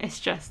mean, it's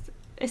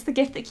the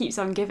gift that keeps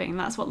on giving.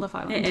 That's what Love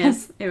Island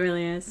is. It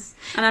really is.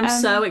 And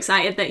I'm so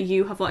excited that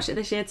you have watched it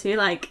this year too.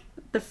 Like,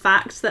 the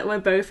fact that we're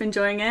both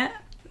enjoying it,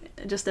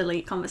 just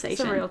elite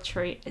conversation. It's a real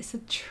treat. It's a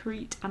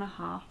treat and a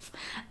half.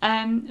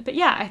 But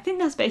yeah, I think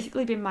that's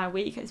basically been my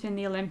week. It's been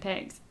the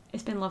Olympics.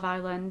 It's been Love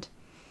Island.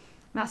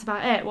 That's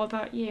about it. What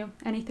about you?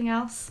 Anything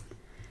else?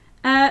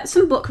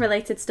 Some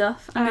book-related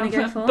stuff I'm going to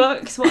go for.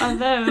 Books? What are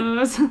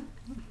those?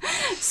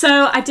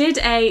 So I did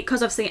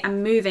because obviously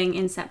I'm moving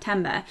in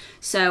September,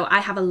 so I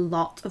have a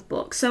lot of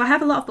books. So I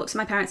have a lot of books in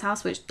my parents'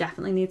 house, which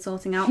definitely need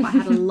sorting out, but I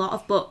had a lot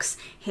of books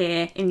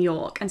here in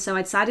York, and so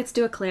I decided to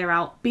do a clear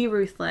out, be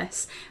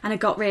ruthless, and I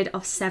got rid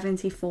of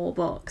 74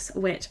 books,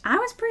 which I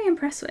was pretty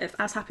impressed with.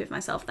 I was happy with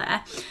myself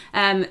there.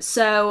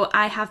 So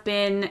I have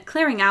been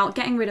clearing out,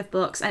 getting rid of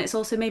books, and it's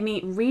also made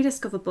me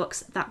rediscover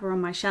books that were on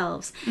my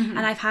shelves. And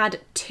I've had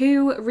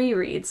 2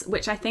 rereads,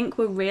 which I think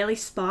were really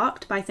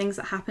sparked by things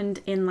that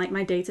happened in like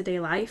my day-to-day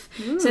life.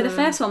 So the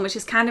first one, which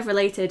is kind of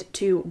related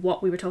to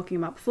what we were talking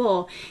about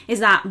before, is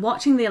that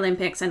watching the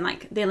Olympics and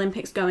like the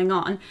Olympics going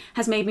on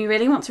has made me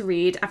really want to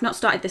read. I've not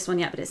started this one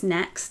yet, but it's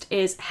next,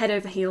 is Head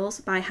Over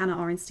Heels by Hannah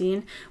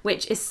Orenstein,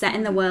 which is set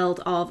in the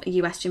world of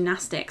US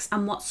gymnastics.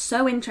 And what's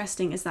so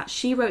interesting is that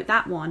she wrote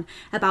that one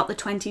about the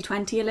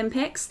 2020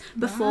 Olympics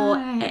before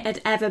it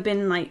had ever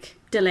been like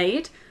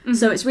delayed.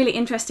 So it's really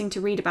interesting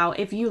to read about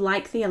if you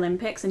like the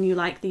Olympics and you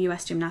like the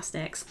US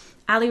gymnastics.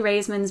 Ali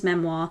Raisman's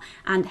memoir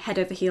and Head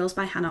Over Heels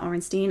by Hannah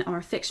Orenstein are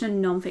a fiction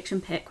and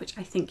non-fiction pick, which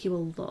I think you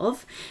will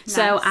love. Nice.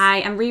 So I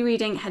am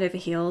rereading Head Over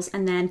Heels,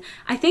 and then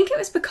I think it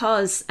was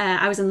because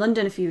I was in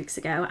London a few weeks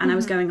ago and I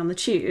was going on the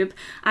tube.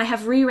 I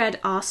have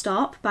reread Our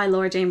Stop by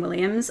Laura Jane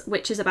Williams,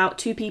 which is about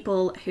 2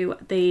 people who,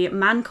 the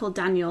man called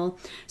Daniel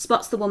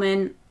spots the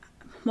woman.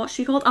 What's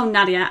she called? Oh,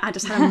 Nadia. I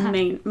just had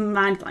a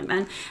mind blank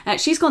then.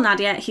 She's called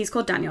Nadia. He's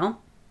called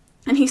Daniel.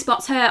 And he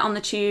spots her on the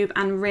tube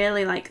and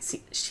really, like,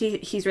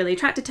 he's really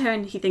attracted to her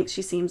and he thinks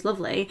she seems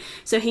lovely.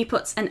 So he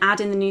puts an ad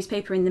in the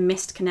newspaper in the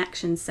missed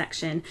connections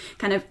section,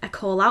 kind of a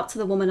call out to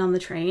the woman on the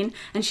train.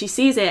 And she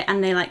sees it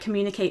and they, like,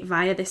 communicate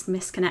via this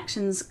missed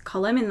connections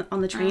column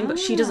on the train, but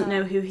she doesn't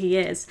know who he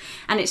is.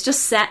 And it's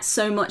just set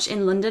so much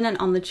in London and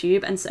on the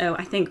tube. And so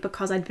I think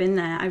because I'd been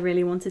there, I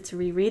really wanted to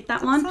reread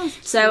that one.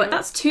 So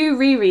that's 2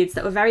 rereads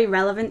that were very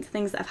relevant to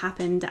things that have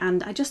happened.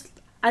 And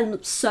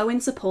I'm so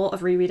in support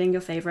of rereading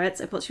your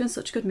favourites. It puts you in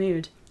such a good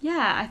mood.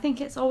 Yeah, I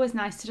think it's always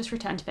nice to just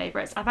return to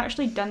favourites. I've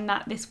actually done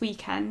that this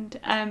weekend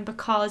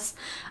because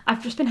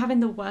I've just been having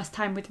the worst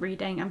time with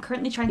reading. I'm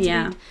currently trying to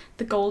read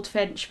The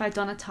Goldfinch by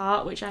Donna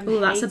Tartt, which I'm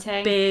hating. That's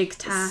a big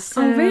task. It's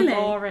so really?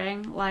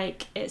 Boring.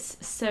 Like, it's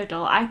so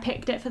dull. I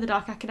picked it for the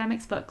Dark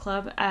Academics Book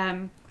Club.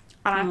 And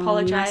I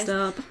apologise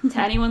to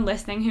anyone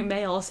listening who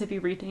may also be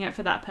reading it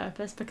for that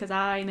purpose, because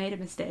I made a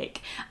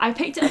mistake. I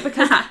picked it up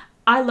because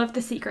I love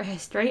The Secret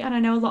History, and I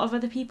know a lot of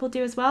other people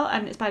do as well,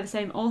 and it's by the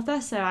same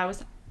author, so I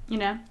was,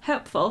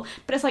 hopeful.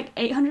 But it's like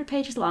 800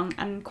 pages long,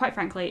 and quite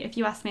frankly, if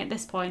you asked me at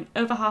this point,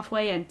 over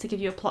halfway in, to give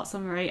you a plot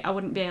summary, I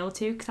wouldn't be able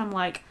to, because I'm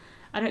like,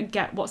 I don't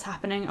get what's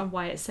happening and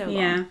why it's so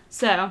long.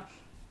 So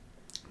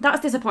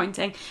that's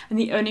disappointing, and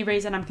the only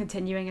reason I'm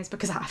continuing is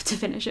because I have to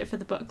finish it for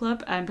the book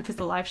club, because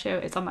the live show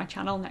is on my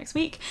channel next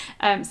week.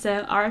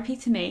 So RIP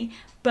to me,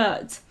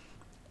 but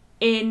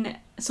in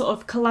sort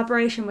of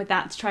collaboration with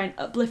that to try and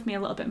uplift me a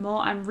little bit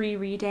more, I'm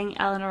rereading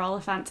Eleanor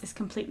Oliphant Is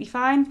Completely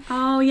Fine.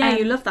 Oh yeah,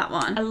 you love that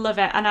one. I love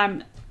it, and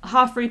I'm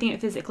half reading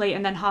it physically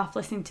and then half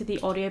listening to the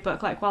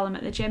audiobook like while I'm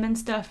at the gym and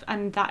stuff,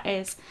 and that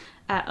is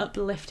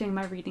uplifting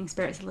my reading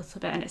spirits a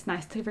little bit, and it's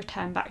nice to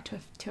return back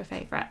to a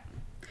favourite.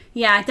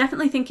 Yeah, I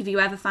definitely think if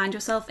you ever find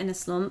yourself in a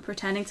slump,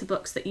 returning to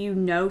books that you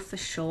know for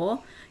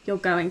sure you're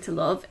going to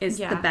love is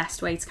the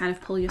best way to kind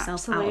of pull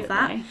yourself out of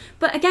that.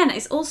 But again,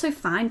 it's also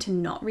fine to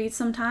not read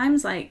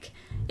sometimes. Like,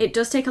 it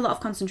does take a lot of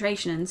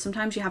concentration, and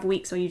sometimes you have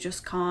weeks where you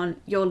just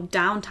can't, your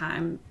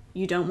downtime,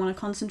 you don't want to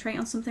concentrate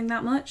on something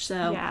that much.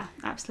 So yeah,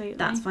 absolutely.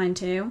 That's fine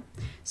too.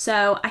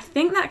 So I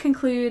think that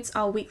concludes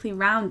our weekly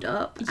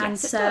roundup. Yes, and it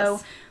so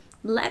does.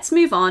 Let's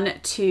move on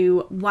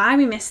to why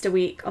we missed a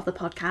week of the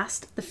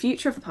podcast, the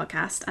future of the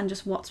podcast, and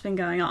just what's been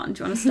going on. Do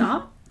you want to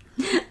start?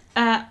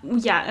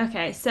 Yeah,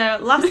 okay. So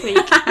last week...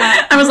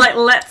 I was like,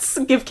 let's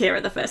give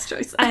Kira the first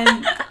choice.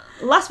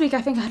 Last week,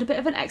 I think I had a bit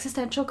of an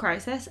existential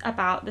crisis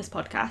about this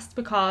podcast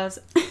because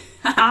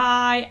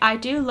I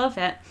do love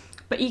it,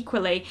 but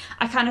equally,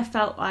 I kind of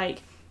felt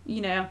like,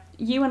 you know,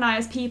 you and I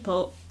as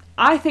people,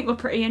 I think we're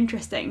pretty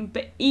interesting,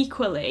 but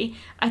equally,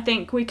 I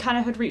think we kind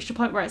of had reached a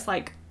point where it's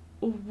like,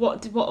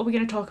 what are we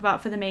going to talk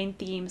about for the main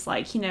themes?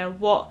 Like, you know,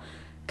 what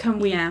can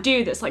we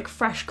do that's like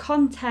fresh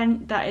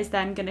content that is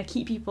then going to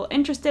keep people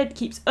interested,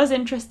 keeps us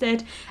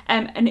interested,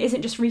 and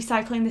isn't just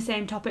recycling the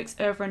same topics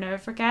over and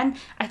over again.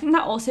 I think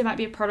that also might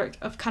be a product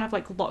of kind of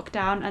like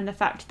lockdown and the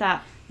fact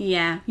that,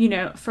 you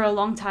know, for a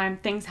long time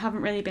things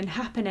haven't really been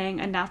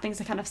happening, and now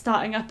things are kind of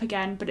starting up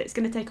again, but it's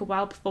going to take a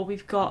while before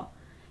we've got,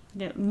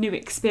 you know, new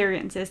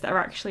experiences that are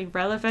actually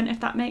relevant, if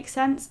that makes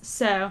sense.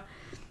 So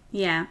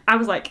yeah, I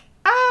was like,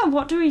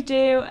 what do we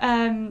do?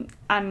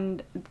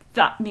 And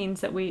that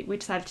means that we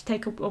decided to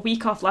take a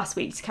week off last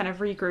week to kind of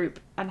regroup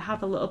and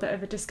have a little bit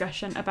of a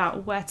discussion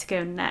about where to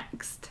go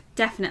next.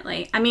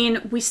 Definitely. I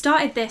mean, we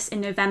started this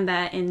in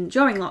November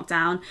during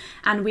lockdown,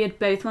 and we had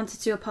both wanted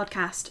to do a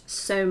podcast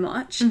so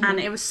much, and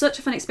it was such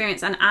a fun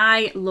experience, and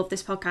I love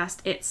this podcast.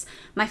 It's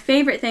my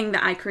favourite thing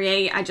that I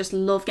create. I just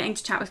love getting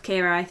to chat with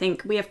Kira. I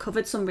think we have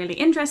covered some really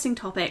interesting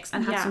topics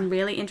and had some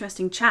really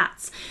interesting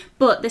chats,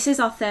 but this is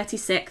our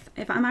 36th,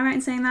 am I right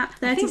in saying that?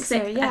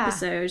 36th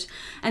episode,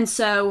 and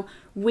so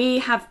we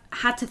have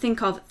had to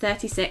think of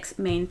 36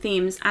 main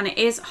themes, and it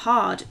is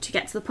hard to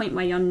get to the point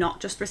where you're not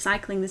just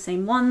recycling the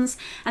same ones.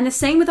 And the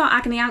same with our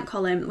Agony Aunt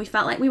column, we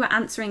felt like we were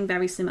answering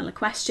very similar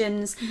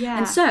questions.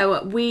 And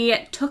so we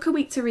took a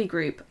week to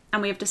regroup,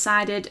 and we have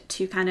decided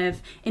to kind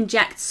of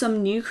inject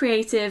some new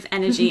creative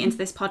energy into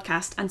this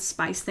podcast and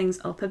spice things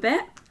up a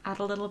bit. Add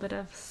a little bit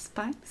of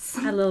spice.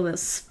 Add a little bit of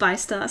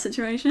spice to that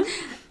situation.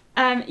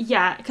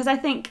 Because I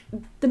think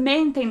the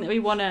main thing that we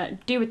want to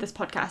do with this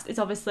podcast is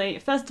obviously,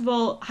 first of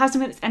all, have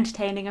something that's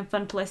entertaining and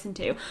fun to listen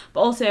to,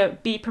 but also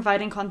be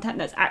providing content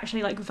that's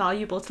actually like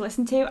valuable to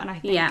listen to. And I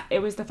think it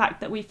was the fact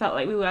that we felt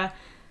like we were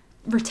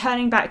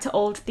returning back to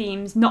old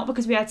themes, not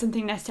because we had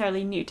something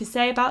necessarily new to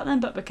say about them,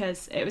 but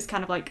because it was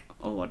kind of like,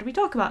 oh, what do we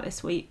talk about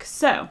this week?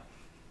 So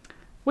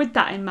with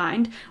that in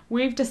mind,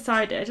 we've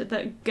decided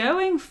that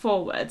going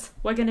forward,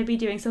 we're going to be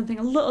doing something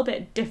a little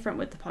bit different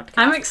with the podcast.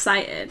 I'm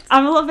excited.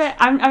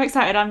 I'm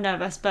excited, I'm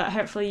nervous, but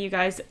hopefully you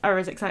guys are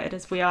as excited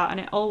as we are and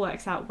it all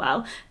works out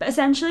well. But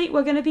essentially,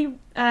 we're going to be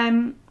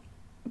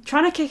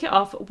trying to kick it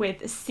off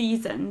with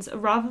seasons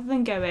rather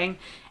than going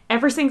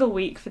every single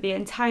week for the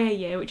entire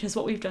year, which is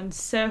what we've done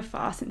so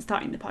far since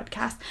starting the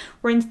podcast.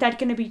 We're instead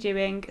going to be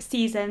doing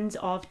seasons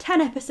of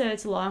 10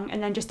 episodes long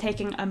and then just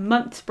taking a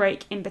month's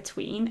break in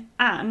between.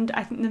 And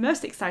I think the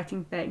most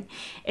exciting thing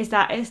is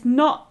that it's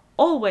not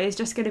always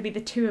just going to be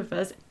the two of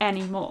us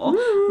anymore.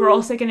 We're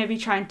also going to be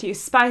trying to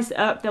spice it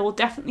up. There will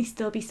definitely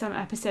still be some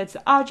episodes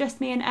that are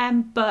just me and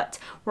Em, but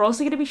we're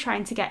also going to be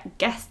trying to get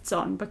guests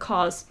on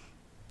because,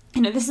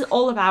 you know, this is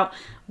all about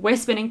we're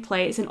spinning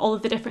plates and all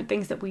of the different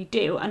things that we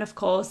do. And of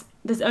course,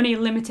 there's only a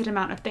limited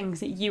amount of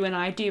things that you and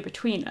I do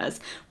between us.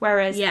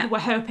 Whereas we're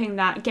hoping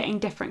that getting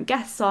different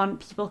guests on,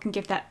 people can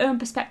give their own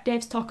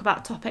perspectives, talk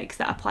about topics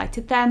that apply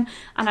to them,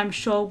 and I'm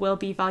sure will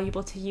be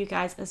valuable to you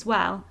guys as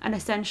well. And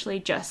essentially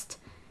just,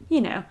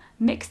 you know,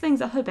 mix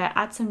things up a bit,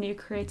 add some new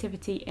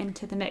creativity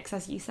into the mix,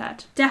 as you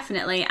said.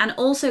 Definitely. And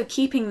also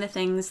keeping the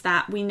things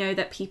that we know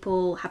that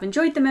people have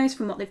enjoyed the most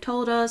from what they've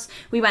told us.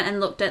 We went and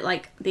looked at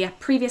like the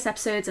previous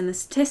episodes and the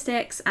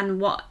statistics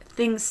and what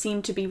things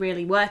seem to be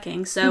really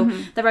working. So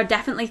there are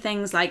definitely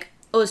things like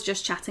us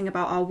just chatting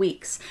about our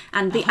weeks,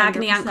 and the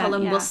Agony Aunt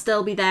column will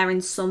still be there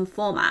in some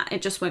format.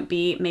 It just won't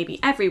be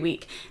maybe every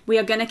week. We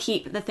are going to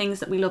keep the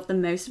things that we love the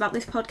most about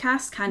this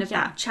podcast, kind of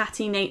that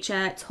chatty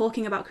nature,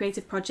 talking about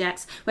creative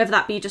projects, whether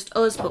that be just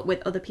us but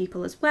with other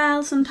people as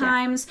well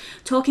sometimes,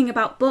 talking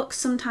about books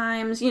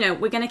sometimes. You know,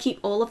 we're going to keep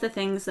all of the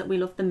things that we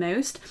love the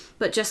most,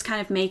 but just kind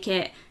of make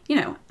it, you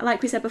know,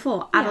 like we said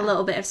before, add a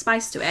little bit of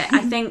spice to it. I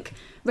think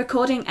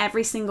recording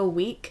every single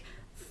week,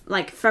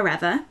 like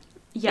forever,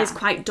 is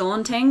quite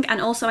daunting. And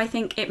also I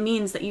think it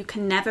means that you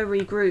can never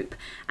regroup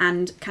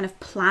and kind of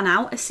plan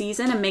out a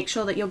season and make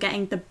sure that you're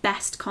getting the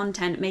best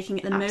content, making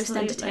it the most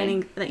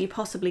entertaining that you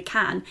possibly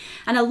can.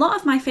 And a lot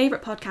of my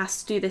favourite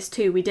podcasts do this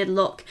too. We did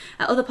look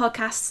at other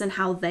podcasts and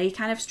how they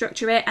kind of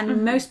structure it.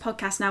 And most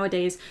podcasts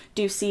nowadays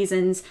do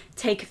seasons,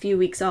 take a few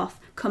weeks off,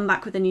 come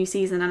back with a new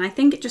season. And I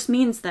think it just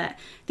means that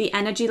the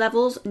energy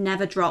levels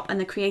never drop and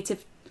the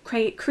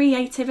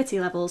creativity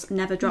levels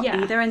never drop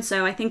either. And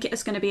so I think it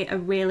is going to be a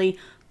really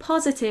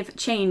positive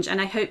change,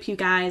 and I hope you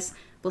guys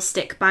will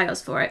stick by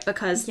us for it,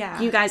 because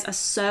you guys are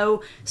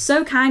so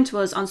kind to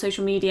us on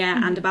social media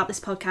and about this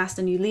podcast,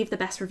 and you leave the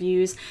best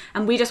reviews,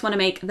 and we just want to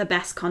make the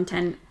best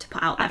content to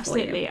put out there for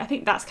you. I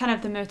think that's kind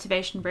of the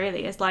motivation,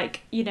 really, is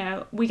like, you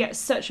know, we get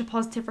such a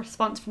positive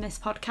response from this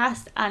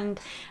podcast, and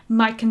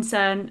my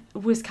concern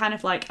was kind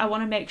of like, I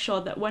want to make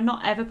sure that we're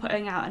not ever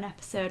putting out an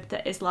episode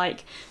that is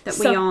like that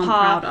we aren't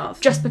proud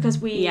of just because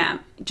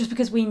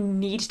we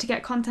need to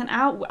get content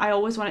out. I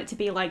always want it to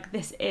be like,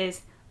 this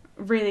is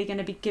really going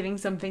to be giving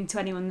something to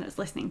anyone that's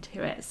listening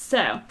to it.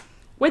 So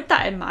with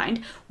that in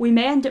mind, we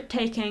may end up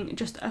taking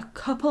just a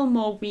couple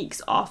more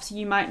weeks off, so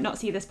you might not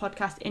see this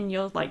podcast in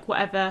your like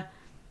whatever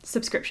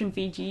subscription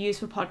feed you use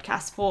for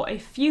podcasts for a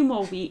few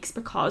more weeks,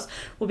 because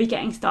we'll be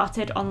getting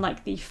started on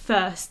like the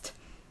first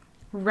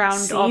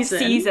round of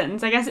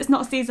seasons. I guess it's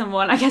not season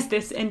 1. I guess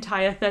this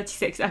entire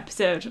 36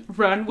 episode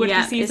run would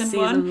be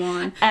season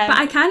 1. But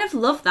I kind of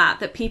love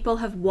that people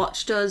have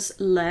watched us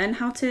learn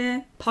how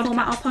to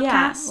format our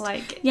podcast.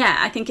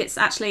 I think it's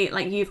actually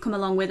like you've come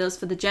along with us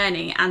for the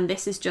journey, and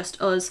this is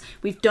just us.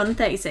 We've done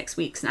 36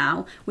 weeks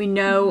now. We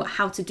know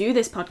how to do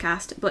this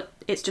podcast, but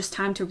it's just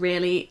time to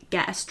really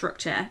get a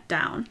structure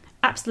down.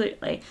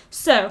 Absolutely.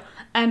 So,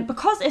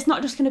 because it's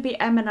not just going to be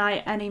Em and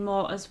I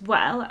anymore as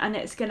well, and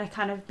it's going to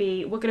kind of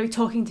be, we're going to be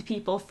talking to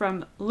people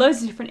from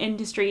loads of different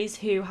industries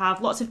who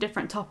have lots of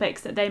different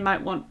topics that they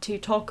might want to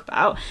talk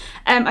about.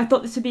 I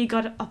thought this would be a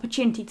good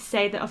opportunity to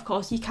say that, of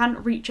course, you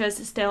can reach us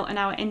still on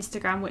our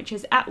Instagram, which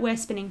is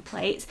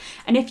 @We'reSpinningPlates.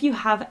 And if you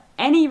have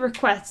any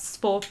requests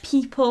for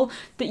people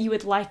that you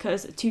would like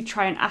us to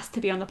try and ask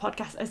to be on the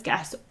podcast as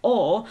guests,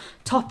 or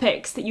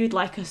topics that you would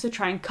like us to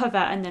try and cover,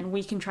 and then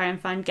we can try and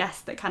find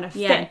guests that kind of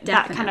fit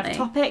that kind of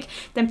topic,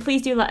 then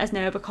please do let us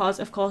know, because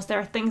of course there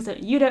are things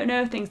that you don't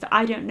know, things that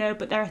I don't know,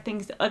 but there are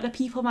things that other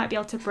people might be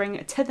able to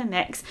bring to the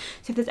mix.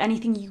 So if there's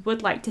anything you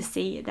would like to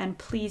see, then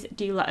please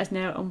do let us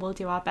know, and we'll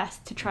do our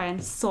best to try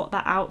and sort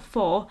that out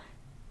for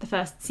the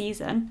first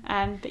season.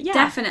 But yeah,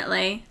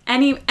 definitely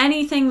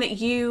anything that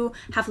you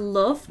have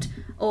loved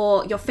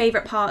or your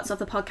favourite parts of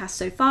the podcast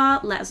so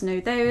far, let us know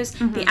those.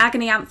 The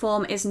Agony Ant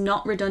form is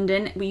not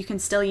redundant. You can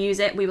still use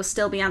it. We will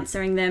still be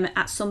answering them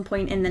at some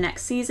point in the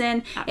next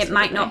season. Absolutely. It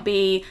might not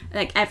be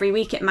like every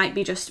week, it might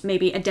be just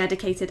maybe a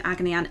dedicated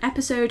Agony Ant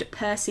episode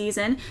per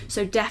season.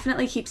 So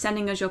definitely keep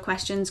sending us your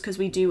questions, because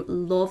we do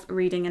love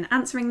reading and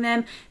answering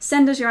them.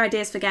 Send us your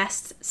ideas for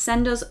guests,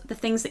 send us the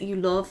things that you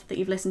love that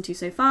you've listened to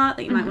so far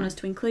that you might want us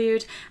to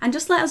include, and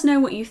just let us know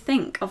what you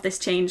think of this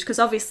change, because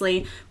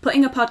obviously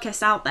putting a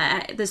podcast out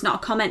there's not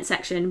a comment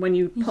section when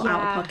you put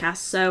out a podcast,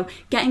 so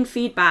getting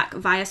feedback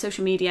via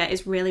social media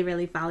is really,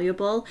 really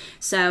valuable.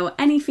 So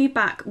any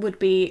feedback would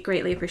be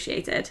greatly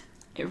appreciated.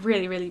 It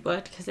really, really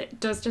would, because it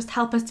does just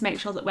help us to make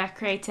sure that we're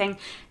creating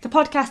the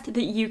podcast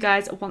that you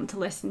guys want to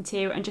listen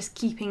to, and just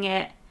keeping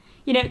it,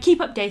 you know, keep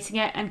updating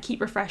it and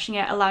keep refreshing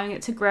it, allowing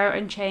it to grow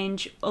and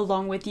change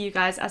along with you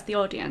guys as the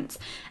audience.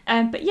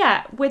 But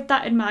yeah, with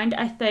that in mind,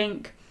 I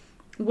think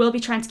we'll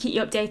be trying to keep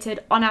you updated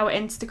on our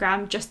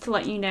Instagram, just to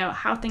let you know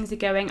how things are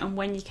going and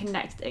when you can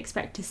next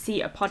expect to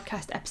see a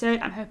podcast episode.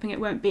 I'm hoping it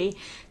won't be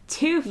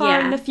too far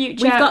in the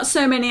future. We've got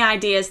so many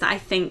ideas that I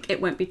think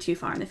it won't be too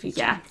far in the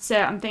future. Yeah, so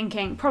I'm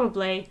thinking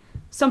probably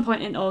some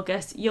point in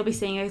August you'll be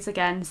seeing us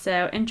again,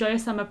 so enjoy your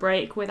summer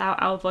break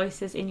without our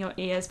voices in your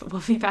ears, but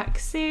we'll be back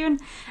soon.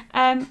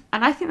 And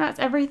I think that's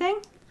everything.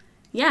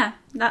 Yeah,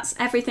 that's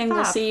everything. Fab.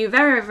 We'll see you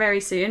very,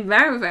 very soon.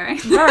 Very, very.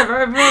 It's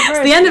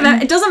the end of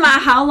it. It doesn't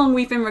matter how long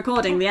we've been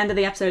recording, the end of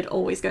the episode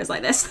always goes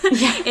like this.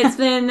 Yeah. It's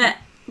been...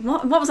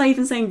 What was I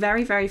even saying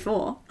very, very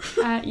for?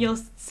 You'll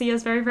see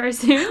us very, very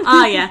soon.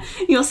 Yeah.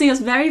 You'll see us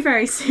very,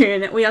 very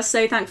soon. We are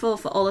so thankful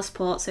for all the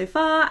support so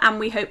far, and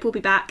we hope we'll be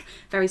back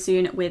very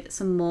soon with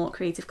some more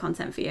creative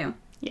content for you.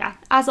 Yeah,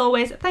 as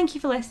always, thank you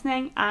for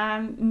listening,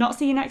 and not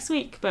see you next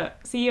week,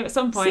 but see you at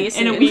some point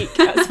in a week,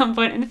 at some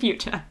point in the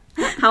future.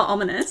 How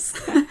ominous.